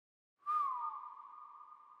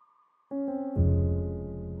I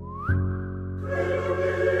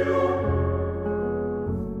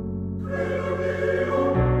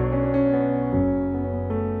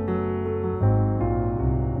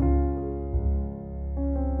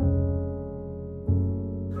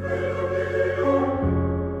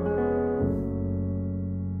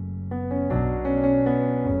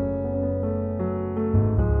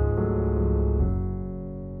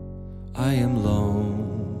am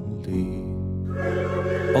lonely,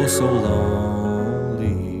 oh so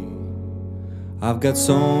lonely. I've got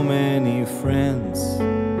so many friends,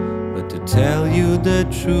 but to tell you the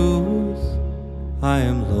truth, I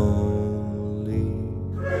am lonely,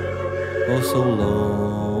 oh so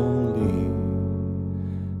lonely.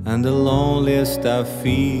 And the loneliest I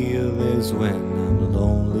feel is when I'm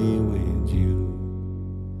lonely with you.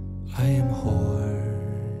 I am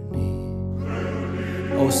horny,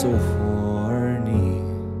 oh so horny.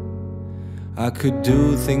 I could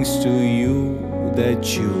do things to you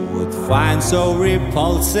that you would find so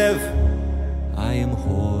repulsive. I am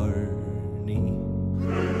horny,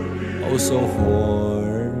 oh so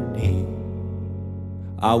horny.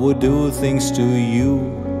 I would do things to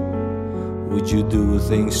you. Would you do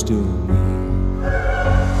things to me?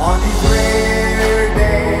 On these rare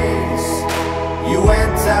days, you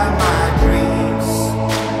enter my dreams.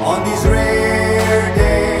 On these rare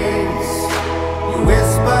days, you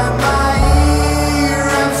whisper my ear.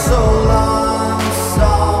 I'm so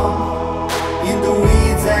lonesome in the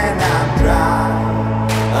weeds and I'm dry.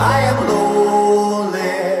 I am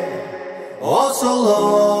lonely, oh so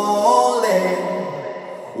lonely.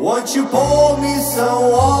 Won't you pour me some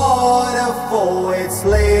water, for it's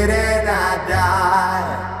late and I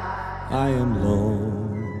die. I am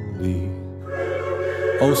lonely,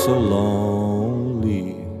 oh so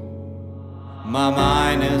lonely. My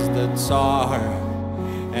mind is the tar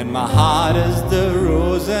and my heart is the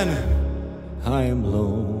rosin. I am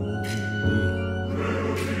lonely,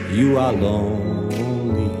 you are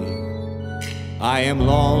lonely. I am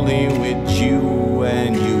lonely with you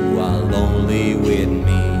and you are lonely with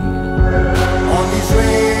me.